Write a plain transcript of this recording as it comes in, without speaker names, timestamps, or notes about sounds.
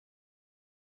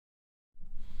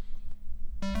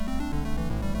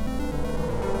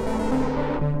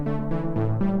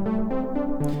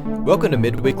Welcome to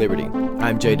Midweek Liberty.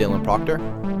 I'm J. Dylan Proctor.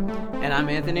 And I'm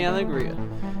Anthony Allegria.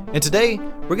 And today,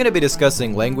 we're going to be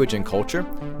discussing language and culture.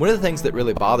 One of the things that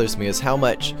really bothers me is how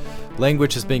much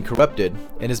language is being corrupted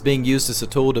and is being used as a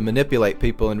tool to manipulate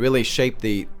people and really shape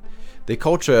the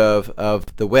culture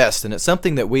of the West. And it's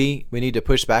something that we need to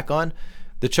push back on.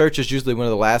 The church is usually one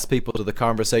of the last people to the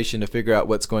conversation to figure out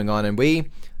what's going on. And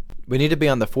we need to be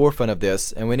on the forefront of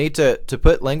this, and we need to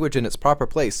put language in its proper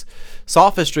place.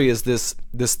 Sophistry is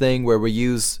this thing where we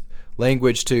use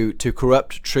language to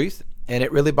corrupt truth, and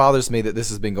it really bothers me that this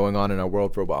has been going on in our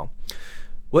world for a while.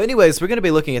 Well, anyways, we're going to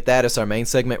be looking at that as our main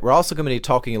segment. We're also going to be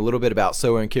talking a little bit about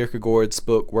Søren Kierkegaard's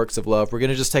book, Works of Love. We're going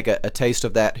to just take a taste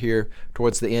of that here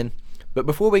towards the end. But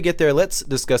before we get there, let's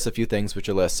discuss a few things which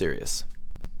are less serious.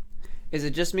 Is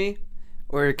it just me,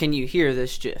 or can you hear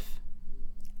this GIF?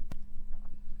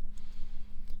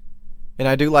 And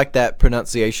I do like that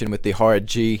pronunciation with the hard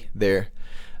G there,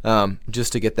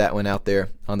 just to get that one out there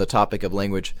on the topic of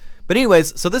language. But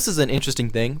anyways, so this is an interesting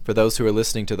thing for those who are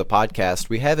listening to the podcast.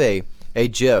 We have a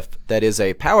GIF that is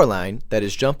a power line that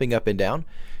is jumping up and down.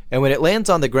 And when it lands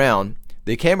on the ground,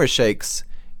 the camera shakes.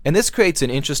 And this creates an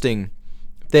interesting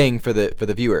thing for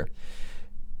the viewer.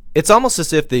 It's almost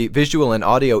as if the visual and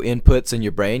audio inputs in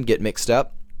your brain get mixed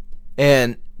up.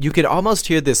 And you can almost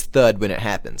hear this thud when it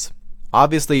happens.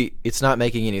 Obviously, it's not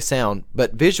making any sound,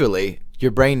 but visually,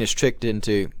 your brain is tricked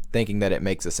into thinking that it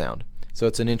makes a sound. So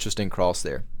it's an interesting cross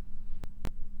there.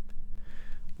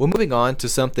 Well, moving on to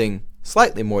something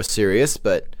slightly more serious,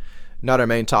 but not our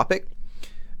main topic.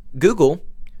 Google,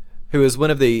 who is one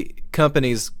of the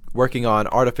companies working on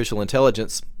artificial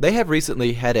intelligence, they have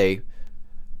recently had a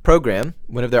program,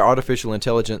 one of their artificial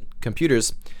intelligent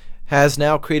computers, has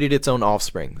now created its own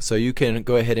offspring. So you can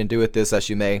go ahead and do with this as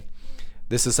you may.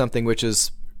 This is something which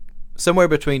is somewhere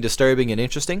between disturbing and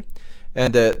interesting.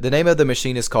 And the name of the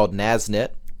machine is called NASNet,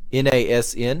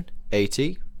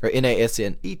 N-A-S-N-A-T, or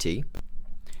N-A-S-N-E-T.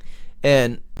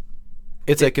 And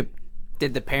it's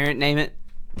Did the parent name it?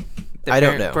 I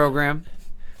don't know. Program?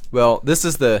 Well, this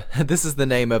is the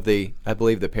name of I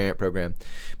believe the parent program.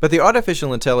 But the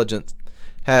artificial intelligence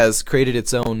has created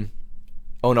its own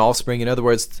offspring. In other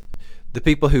words, the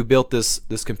people who built this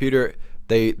computer,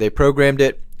 they programmed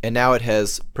it. And now it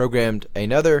has programmed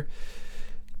another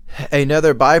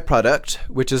byproduct,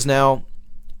 which is now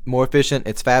more efficient,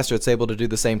 it's faster, it's able to do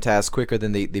the same task quicker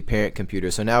than the parent computer.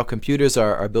 So now computers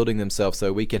are building themselves,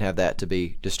 so we can have that to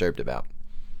be disturbed about.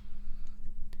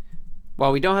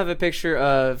 While we don't have a picture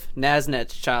of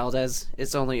NASNet's child, as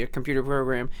it's only a computer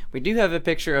program, we do have a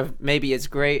picture of maybe its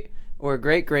great or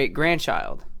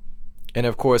great-great-grandchild. And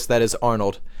of course, that is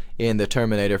Arnold in The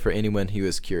Terminator for anyone who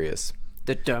is curious.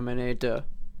 The Terminator.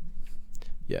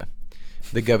 Yeah,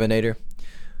 the Governator.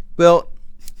 Well,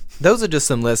 those are just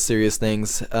some less serious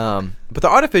things. But the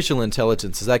artificial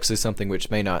intelligence is actually something which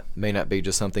may not be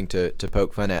just something to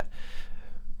poke fun at.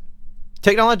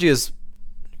 Technology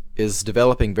is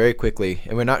developing very quickly,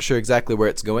 and we're not sure exactly where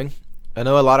it's going. I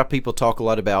know a lot of people talk a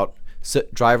lot about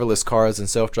driverless cars and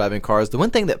self-driving cars. The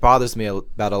one thing that bothers me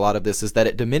about a lot of this is that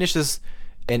it diminishes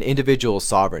an individual's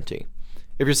sovereignty.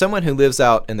 If you're someone who lives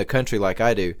out in the country like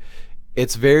I do,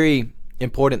 it's very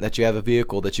important that you have a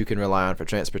vehicle that you can rely on for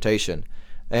transportation.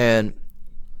 And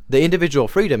the individual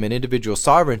freedom and individual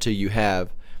sovereignty you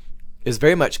have is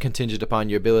very much contingent upon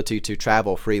your ability to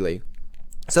travel freely.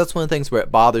 So that's one of the things where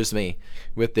it bothers me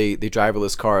with the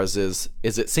driverless cars is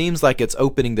it seems like it's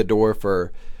opening the door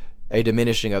for a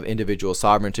diminishing of individual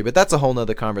sovereignty, but that's a whole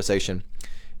nother conversation.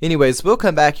 Anyways, we'll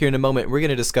come back here in a moment. We're going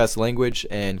to discuss language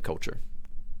and culture.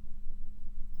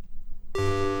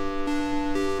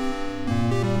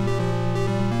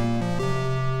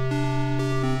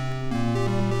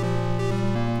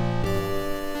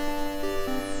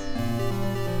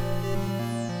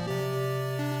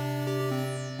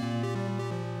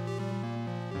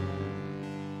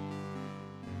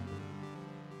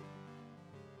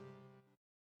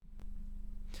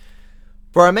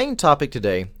 For our main topic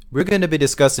today, we're going to be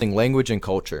discussing language and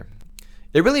culture.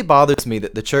 It really bothers me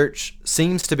that the church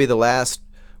seems to be the last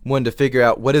one to figure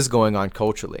out what is going on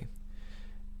culturally.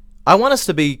 I want us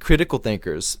to be critical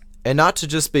thinkers and not to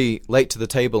just be late to the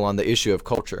table on the issue of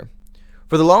culture.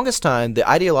 For the longest time, the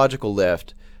ideological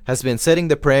left has been setting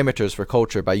the parameters for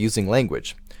culture by using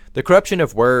language. The corruption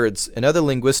of words and other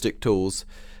linguistic tools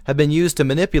have been used to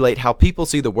manipulate how people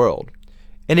see the world,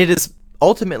 and it has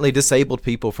ultimately disabled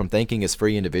people from thinking as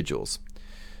free individuals.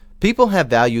 People have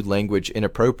valued language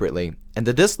inappropriately, and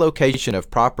the dislocation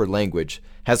of proper language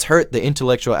has hurt the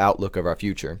intellectual outlook of our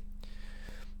future.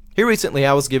 Here recently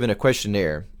I was given a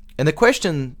questionnaire, and the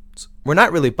questions were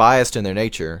not really biased in their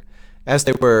nature, as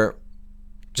they were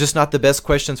just not the best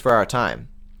questions for our time.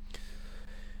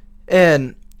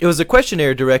 And it was a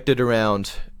questionnaire directed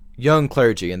around young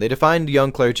clergy, and they defined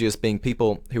young clergy as being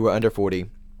people who were under 40.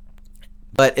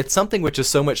 But it's something which is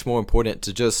so much more important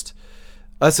to just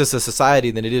us as a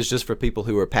society than it is just for people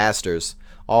who are pastors,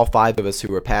 all 5 of us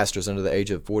who are pastors under the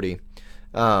age of 40.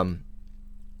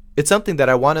 It's something that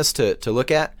I want us to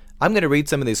look at. I'm going to read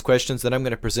some of these questions, then I'm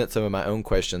going to present some of my own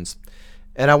questions.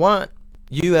 And I want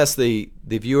you as the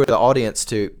viewer, the audience,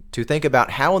 to think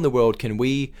about how in the world can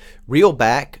we reel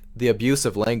back the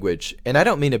abusive language. And I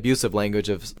don't mean abusive language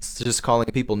of just calling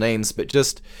people names, but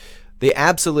just the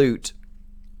absolute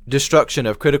destruction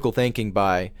of critical thinking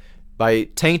by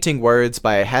tainting words,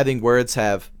 by having words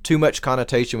have too much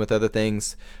connotation with other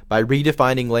things, by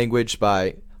redefining language,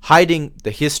 by hiding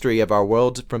the history of our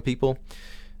world from people.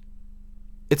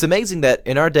 It's amazing that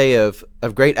in our day of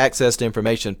great access to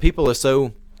information, people are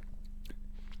so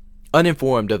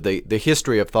uninformed of the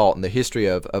history of thought and the history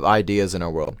of ideas in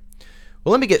our world.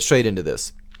 Well, let me get straight into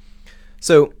this.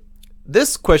 So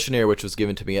this questionnaire, which was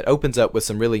given to me, it opens up with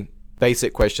some really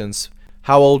basic questions.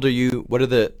 How old are you? What are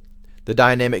the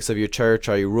dynamics of your church?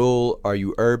 Are you rural? Are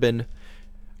you urban?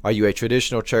 Are you a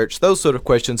traditional church? Those sort of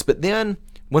questions. But then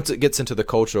once it gets into the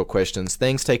cultural questions,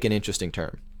 things take an interesting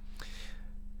turn.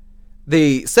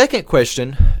 The second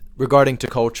question regarding to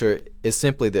culture is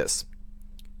simply this.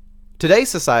 Today's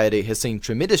society has seen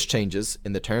tremendous changes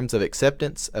in the terms of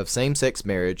acceptance of same-sex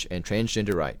marriage and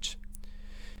transgender rights.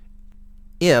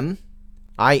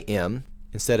 I-M,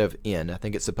 instead of N, I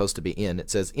think it's supposed to be N, it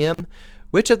says M,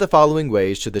 which of the following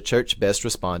ways should the church best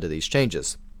respond to these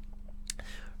changes?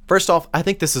 First off, I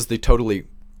think this is the totally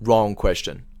wrong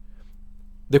question.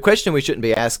 The question we shouldn't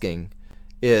be asking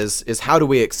is how do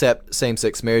we accept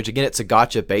same-sex marriage? Again, it's a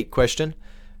gotcha bait question.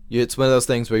 It's one of those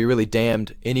things where you're really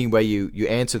damned any way you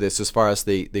answer this as far as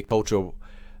the cultural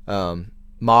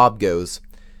mob goes.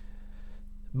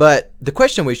 But the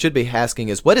question we should be asking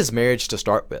is, what is marriage to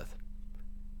start with?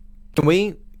 Can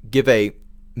we give a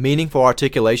meaningful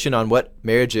articulation on what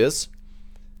marriage is?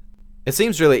 It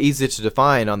seems really easy to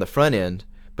define on the front end,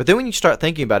 but then when you start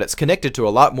thinking about it, it's connected to a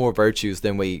lot more virtues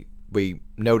than we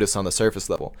notice on the surface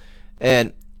level.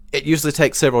 And it usually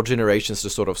takes several generations to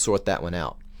sort of sort that one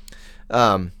out.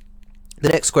 The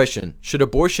next question, should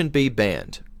abortion be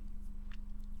banned?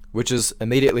 Which is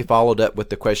immediately followed up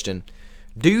with the question,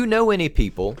 do you know any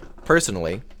people,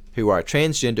 personally, who are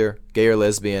transgender, gay or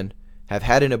lesbian, have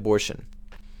had an abortion?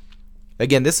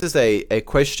 Again, this is a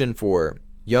question for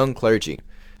young clergy,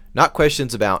 not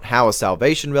questions about how is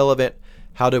salvation relevant,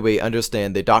 how do we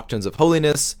understand the doctrines of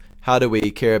holiness, how do we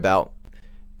care about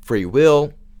free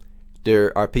will,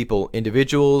 are people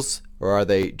individuals, or are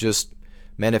they just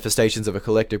manifestations of a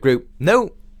collective group?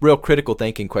 No real critical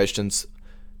thinking questions.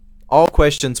 All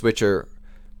questions which are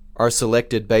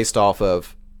selected based off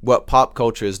of what pop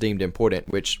culture is deemed important,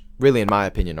 which really, in my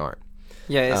opinion, aren't.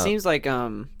 Yeah, it seems like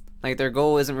their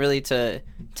goal isn't really to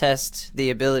test the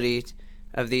ability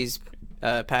of these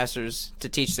pastors to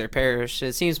teach their parish.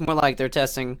 It seems more like they're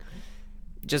testing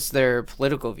just their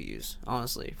political views,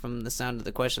 honestly, from the sound of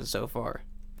the question so far.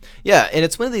 Yeah, and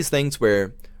it's one of these things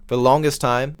where for the longest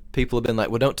time, people have been like,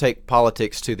 well, don't take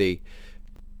politics to the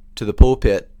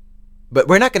pulpit, but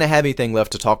we're not going to have anything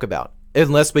left to talk about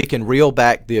unless we can reel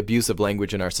back the abusive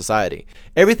language in our society.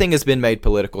 Everything has been made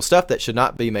political. Stuff that should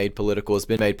not be made political has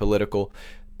been made political.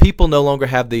 People no longer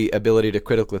have the ability to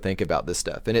critically think about this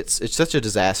stuff, and it's such a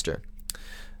disaster.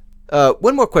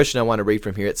 One more question I want to read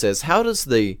from here. It says, how does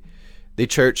the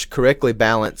church correctly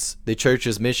balance the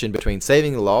church's mission between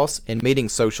saving the lost and meeting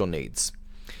social needs?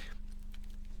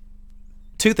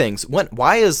 Two things. One,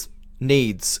 why is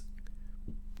needs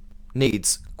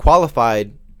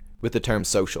qualified with the term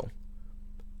social?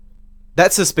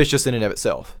 That's suspicious in and of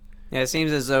itself. Yeah, it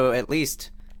seems as though at least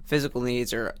physical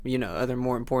needs or other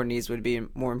more important needs would be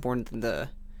more important than the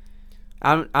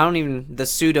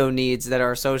pseudo needs that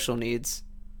are social needs.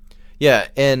 Yeah,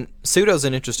 and pseudo is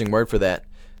an interesting word for that.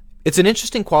 It's an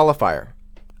interesting qualifier.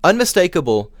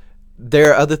 Unmistakable,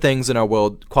 there are other things in our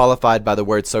world qualified by the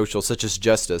word social, such as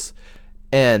justice.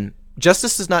 And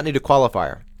justice does not need a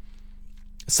qualifier.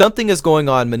 Something is going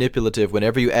on manipulative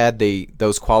whenever you add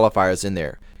those qualifiers in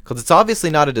there. Because it's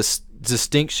obviously not a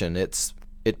distinction. It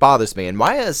bothers me. And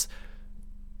why is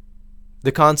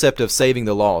the concept of saving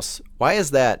the lost, why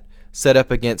is that set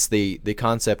up against the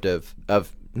concept of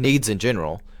needs in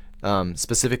general?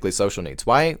 Specifically social needs.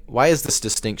 Why is this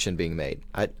distinction being made?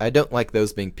 I don't like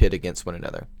those being pit against one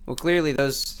another. Well, clearly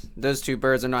those two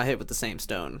birds are not hit with the same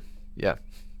stone. Yeah.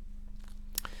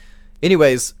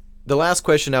 Anyways, the last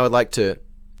question I would like to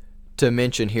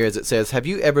mention here is it says, have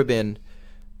you ever been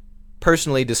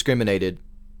personally discriminated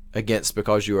against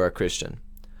because you are a Christian.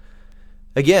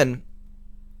 Again,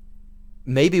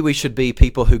 maybe we should be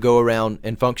people who go around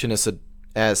and function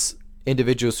as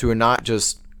individuals who are not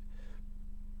just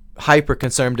hyper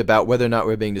concerned about whether or not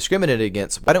we're being discriminated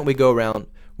against. Why don't we go around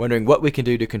wondering what we can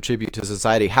do to contribute to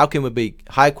society? How can we be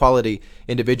high quality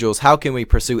individuals? How can we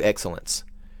pursue excellence?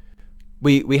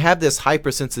 We have this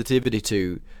hypersensitivity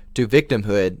to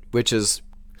victimhood, which is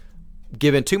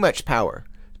given too much power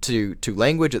to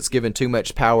language. It's given too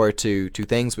much power to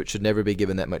things which should never be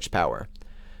given that much power.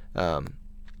 Well,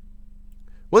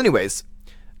 anyways,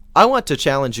 I want to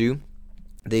challenge you,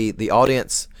 the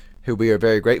audience, who we are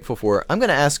very grateful for. I'm going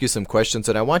to ask you some questions,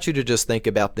 and I want you to just think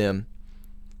about them,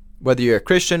 whether you're a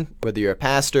Christian, whether you're a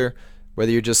pastor,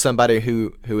 whether you're just somebody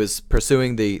who is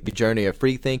pursuing the journey of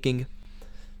free thinking.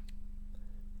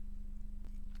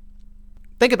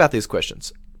 Think about these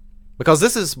questions, because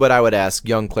this is what I would ask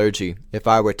young clergy if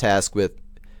I were tasked with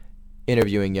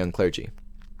interviewing young clergy.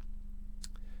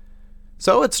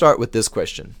 So I would start with this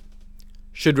question.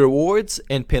 Should rewards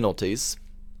and penalties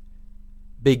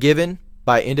be given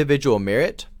by individual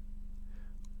merit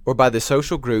or by the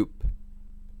social group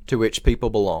to which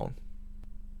people belong?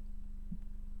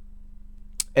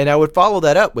 And I would follow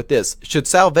that up with this. Should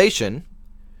salvation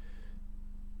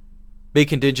be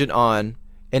contingent on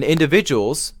an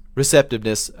individual's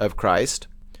receptiveness of Christ,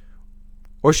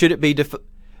 or should it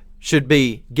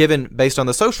be given based on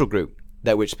the social group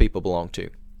that which people belong to?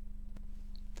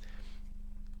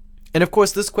 And of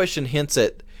course, this question hints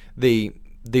at the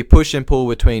push and pull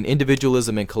between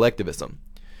individualism and collectivism.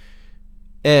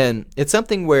 And it's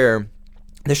something where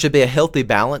there should be a healthy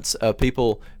balance of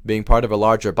people being part of a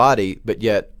larger body, but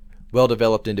yet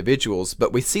well-developed individuals.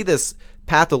 But we see this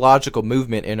pathological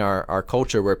movement in our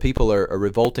culture where people are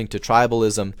revolting to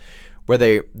tribalism, where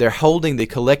they're holding the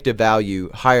collective value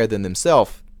higher than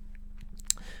themselves,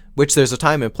 which there's a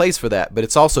time and place for that, but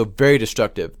it's also very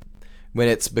destructive when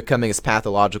it's becoming as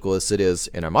pathological as it is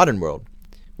in our modern world.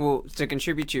 Well, to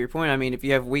contribute to your point, I mean, if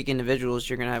you have weak individuals,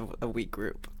 you're going to have a weak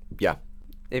group. Yeah.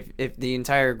 If the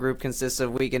entire group consists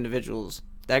of weak individuals,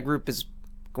 that group is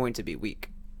going to be weak.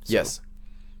 So. Yes.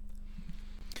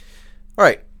 All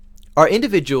right. Are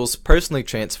individuals personally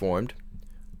transformed,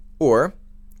 or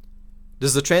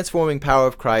does the transforming power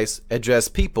of Christ address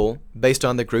people based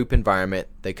on the group environment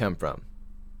they come from?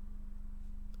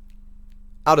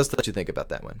 I'll just let you think about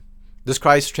that one. Does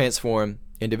Christ transform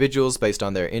individuals based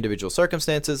on their individual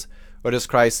circumstances, or does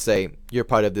Christ say, you're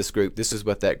part of this group, this is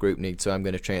what that group needs, so I'm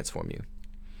going to transform you?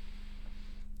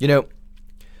 You know,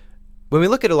 when we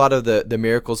look at a lot of the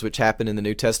miracles which happen in the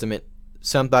New Testament,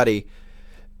 somebody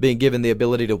being given the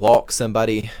ability to walk,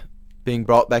 somebody being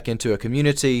brought back into a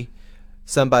community,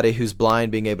 somebody who's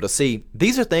blind being able to see,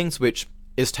 these are things which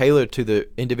is tailored to the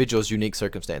individual's unique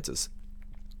circumstances.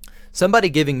 Somebody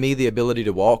giving me the ability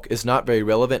to walk is not very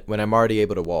relevant when I'm already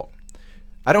able to walk.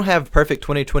 I don't have perfect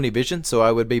 20/20 vision, so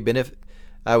I would be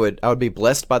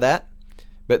blessed by that.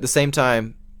 But at the same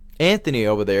time, Anthony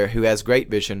over there, who has great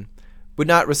vision, would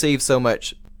not receive so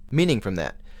much meaning from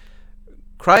that.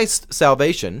 Christ's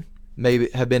salvation may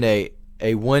have been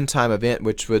a one-time event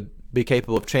which would be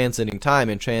capable of transcending time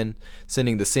and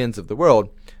transcending the sins of the world.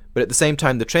 But at the same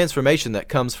time, the transformation that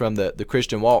comes from the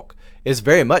Christian walk is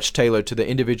very much tailored to the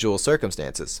individual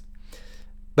circumstances.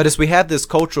 But as we have this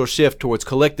cultural shift towards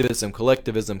collectivism,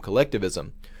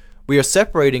 we are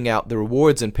separating out the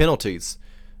rewards and penalties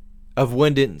of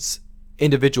one's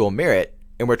individual merit,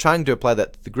 and we're trying to apply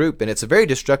that to the group, and it's a very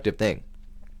destructive thing.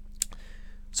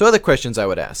 So other questions I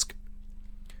would ask.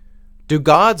 Do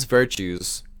God's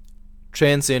virtues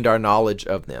transcend our knowledge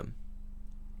of them?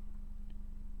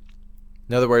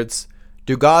 In other words,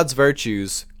 do God's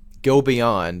virtues go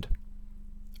beyond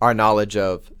our knowledge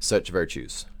of such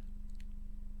virtues?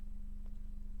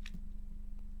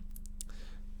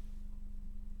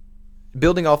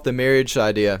 Building off the marriage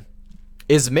idea,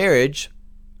 is marriage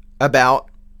about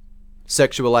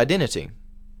sexual identity?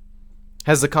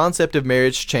 Has the concept of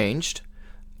marriage changed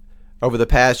over the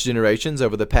past generations,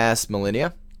 over the past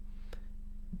millennia?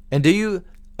 And do you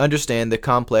understand the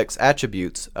complex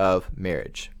attributes of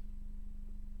marriage?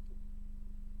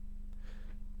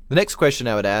 The next question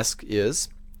I would ask is,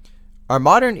 are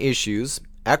modern issues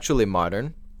actually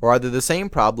modern, or are they the same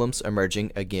problems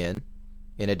emerging again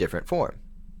in a different form?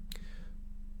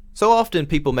 So often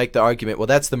people make the argument, well,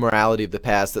 that's the morality of the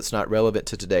past, that's not relevant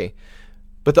to today.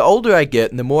 But the older I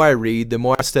get and the more I read, the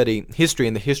more I study history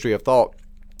and the history of thought,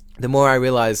 the more I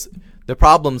realize the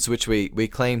problems which we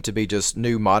claim to be just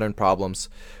new modern problems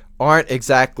aren't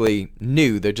exactly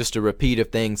new. They're just a repeat of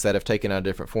things that have taken on a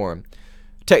different form.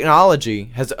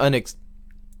 Technology has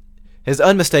has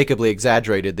unmistakably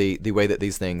exaggerated the way that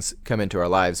these things come into our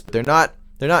lives. But they're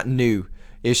not new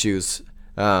issues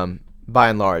by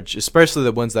and large, especially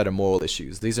the ones that are moral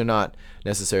issues. These are not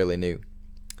necessarily new.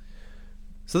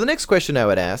 So the next question I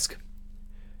would ask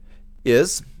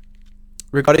is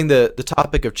regarding the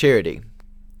topic of charity.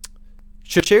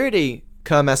 Should charity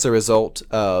come as a result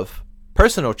of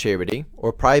personal charity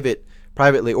or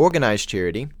privately organized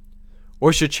charity,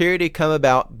 or should charity come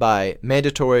about by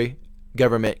mandatory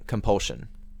government compulsion?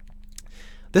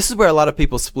 This is where a lot of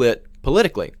people split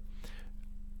politically.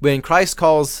 When Christ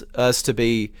calls us to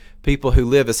be people who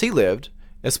live as he lived,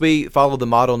 as we follow the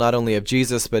model not only of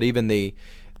Jesus but even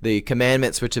the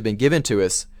commandments which have been given to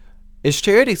us, is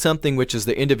charity something which is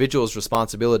the individual's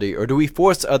responsibility, or do we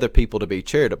force other people to be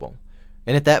charitable?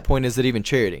 And at that point, is it even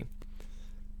charity?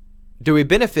 Do we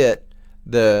benefit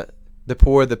the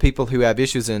poor, the people who have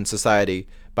issues in society,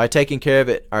 by taking care of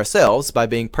it ourselves, by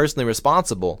being personally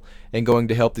responsible and going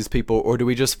to help these people, or do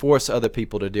we just force other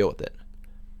people to deal with it?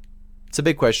 It's a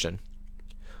big question.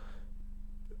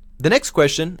 The next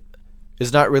question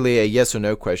is not really a yes or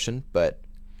no question, but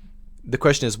the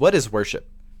question is, what is worship?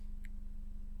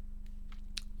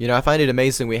 You know, I find it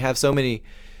amazing. We have so many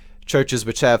churches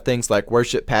which have things like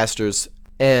worship pastors,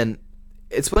 and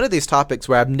it's one of these topics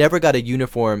where I've never got a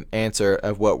uniform answer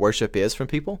of what worship is from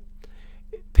people.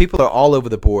 People are all over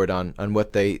the board on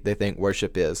what they think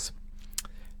worship is.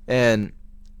 And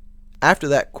after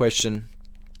that question,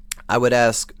 I would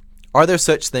ask, are there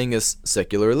such things as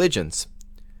secular religions?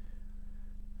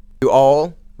 Do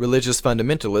all religious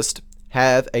fundamentalists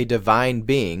have a divine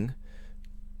being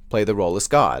play the role as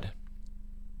God?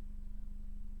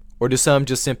 Or do some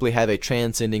just simply have a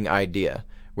transcending idea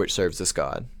which serves as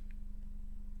God?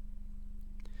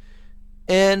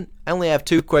 And I only have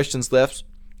 2 questions left.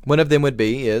 One of them would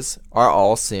be are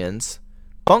all sins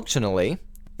functionally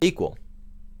equal?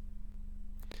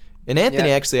 And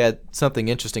Anthony actually had something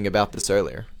interesting about this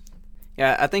earlier.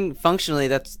 Yeah, I think functionally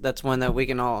that's one that we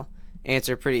can all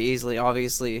answer pretty easily.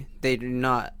 Obviously, they do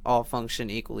not all function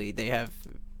equally. They have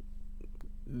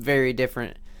very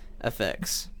different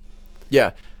effects.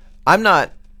 Yeah. I'm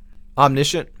not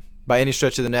omniscient by any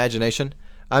stretch of the imagination.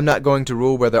 I'm not going to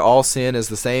rule whether all sin is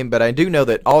the same, but I do know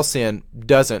that all sin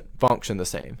doesn't function the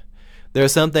same. There are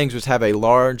some things which have a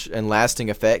large and lasting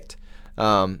effect,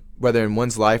 whether in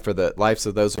one's life or the lives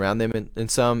of those around them,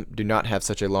 and some do not have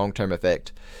such a long-term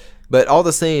effect. But all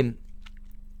the same,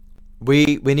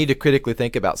 we need to critically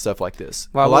think about stuff like this.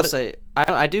 Well, I will say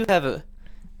I do have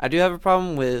a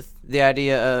problem with the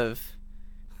idea of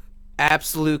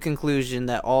absolute conclusion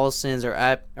that all sins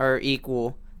are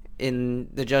equal in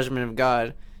the judgment of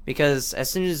God, because as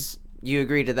soon as you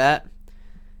agree to that,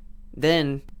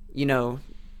 then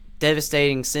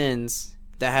devastating sins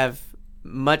that have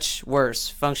much worse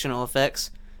functional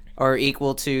effects are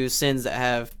equal to sins that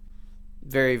have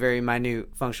very, very minute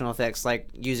functional effects, like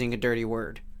using a dirty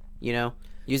word.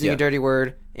 Using a dirty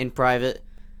word in private.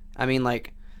 I mean,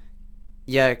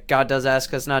 yeah, God does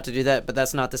ask us not to do that, but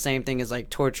that's not the same thing as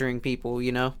torturing people.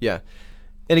 Yeah.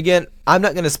 And again, I'm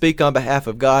not going to speak on behalf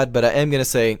of God, but I am going to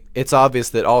say it's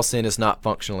obvious that all sin is not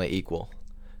functionally equal.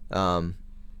 And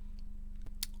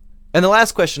the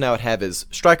last question I would have is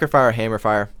striker fire or hammer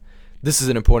fire? This is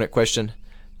an important question.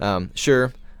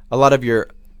 Sure, a lot of your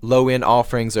low-end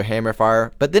offerings are hammer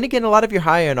fire, but then again, a lot of your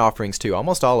high-end offerings too.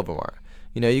 Almost all of them are.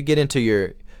 You get into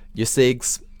your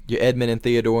SIGs, your Edmund and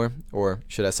Theodore, or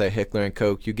should I say Heckler and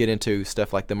Koch. You get into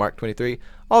stuff like the Mark 23.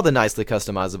 All the nicely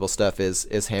customizable stuff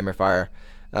is hammer fire.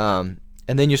 And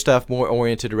then your stuff more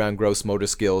oriented around gross motor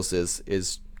skills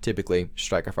is typically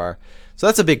striker fire. So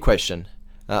that's a big question.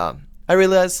 I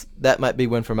realize that might be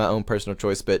one for my own personal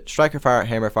choice, but striker fire,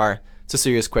 hammer fire, it's a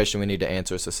serious question we need to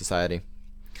answer as a society.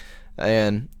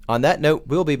 And on that note,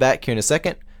 we'll be back here in a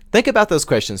second. Think about those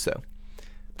questions, though.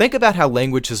 Think about how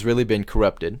language has really been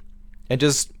corrupted, and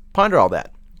just ponder all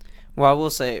that. Well, I will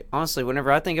say, honestly,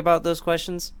 whenever I think about those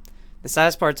questions, the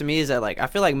saddest part to me is that I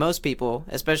feel like most people,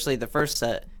 especially the first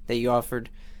set that you offered,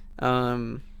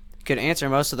 could answer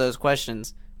most of those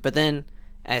questions. But then,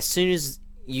 as soon as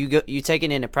you take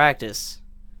it into practice,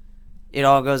 it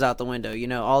all goes out the window.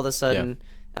 All of a sudden,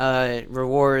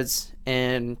 rewards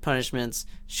and punishments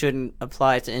shouldn't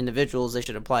apply to individuals; they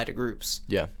should apply to groups.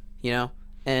 Yeah.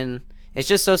 And it's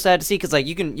just so sad to see, because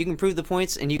you can prove the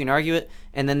points and you can argue it,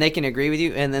 and then they can agree with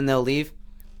you, and then they'll leave.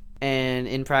 And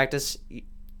in practice,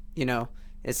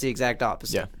 it's the exact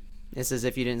opposite. Yeah. It's as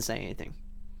if you didn't say anything.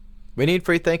 We need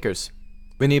free thinkers.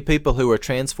 We need people who are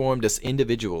transformed as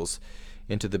individuals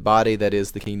into the body that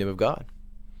is the kingdom of God.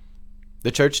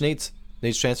 The church needs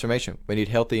transformation. We need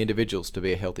healthy individuals to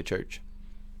be a healthy church.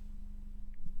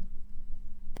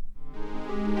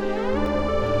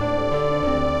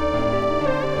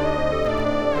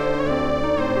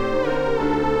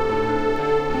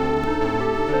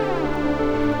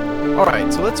 All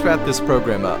right, so let's wrap this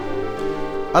program up.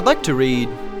 I'd like to read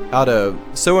out of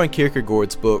Soren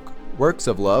Kierkegaard's book, Works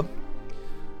of Love.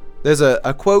 There's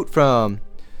a quote from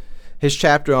his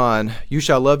chapter on You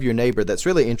Shall Love Your Neighbor that's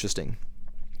really interesting.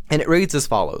 And it reads as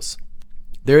follows.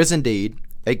 There is indeed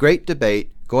a great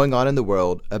debate going on in the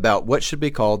world about what should be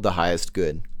called the highest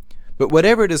good. But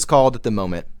whatever it is called at the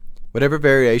moment, whatever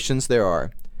variations there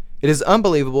are, it is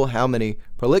unbelievable how many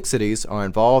prolixities are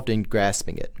involved in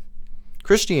grasping it.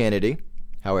 Christianity,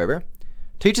 however,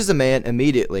 teaches a man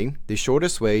immediately the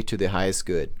shortest way to the highest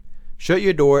good. Shut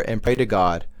your door and pray to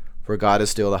God, for God is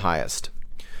still the highest.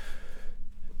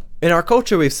 In our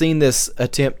culture, we've seen this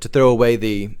attempt to throw away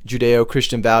the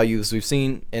Judeo-Christian values. We've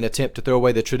seen an attempt to throw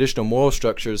away the traditional moral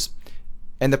structures.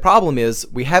 And the problem is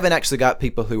we haven't actually got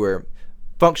people who are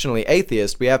functionally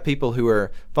atheist. We have people who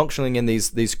are functioning in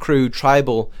these crude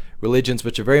tribal religions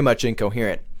which are very much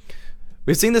incoherent.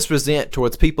 We've seen this resent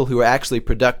towards people who are actually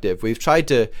productive. We've tried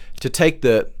to take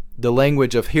the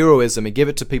language of heroism and give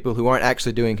it to people who aren't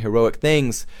actually doing heroic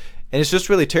things. And it's just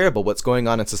really terrible what's going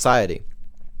on in society.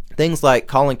 Things like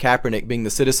Colin Kaepernick being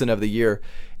the Citizen of the Year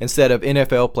instead of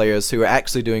NFL players who are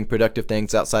actually doing productive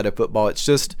things outside of football.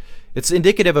 It's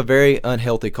indicative of a very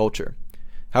unhealthy culture.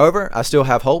 However, I still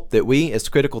have hope that we, as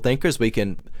critical thinkers, we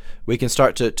can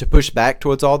start to push back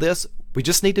towards all this. We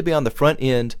just need to be on the front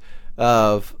end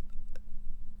of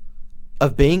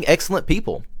being excellent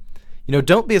people.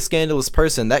 Don't be a scandalous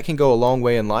person. That can go a long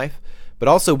way in life. But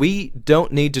also, we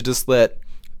don't need to just let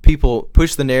people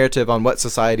push the narrative on what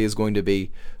society is going to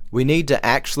be. We need to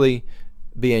actually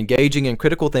be engaging in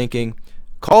critical thinking.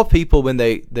 Call people when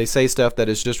they say stuff that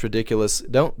is just ridiculous.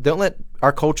 Don't let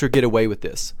our culture get away with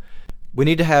this. We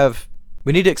need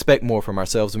to expect more from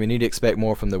ourselves, and we need to expect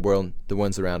more from the world, the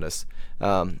ones around us.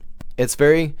 It's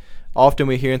very often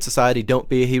we hear in society, don't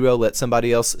be a hero, let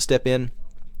somebody else step in.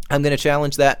 I'm going to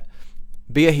challenge that.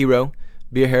 Be a hero,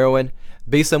 be a heroine,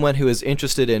 be someone who is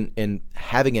interested in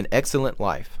having an excellent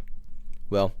life.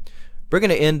 Well, we're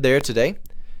going to end there today.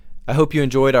 I hope you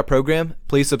enjoyed our program.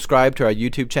 Please subscribe to our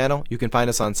YouTube channel. You can find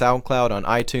us on SoundCloud, on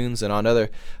iTunes, and on other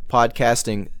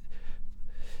podcasting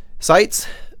sites.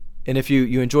 And if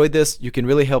you enjoyed this, you can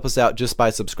really help us out just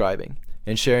by subscribing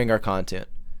and sharing our content.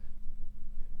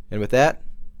 And with that,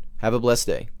 have a blessed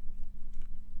day.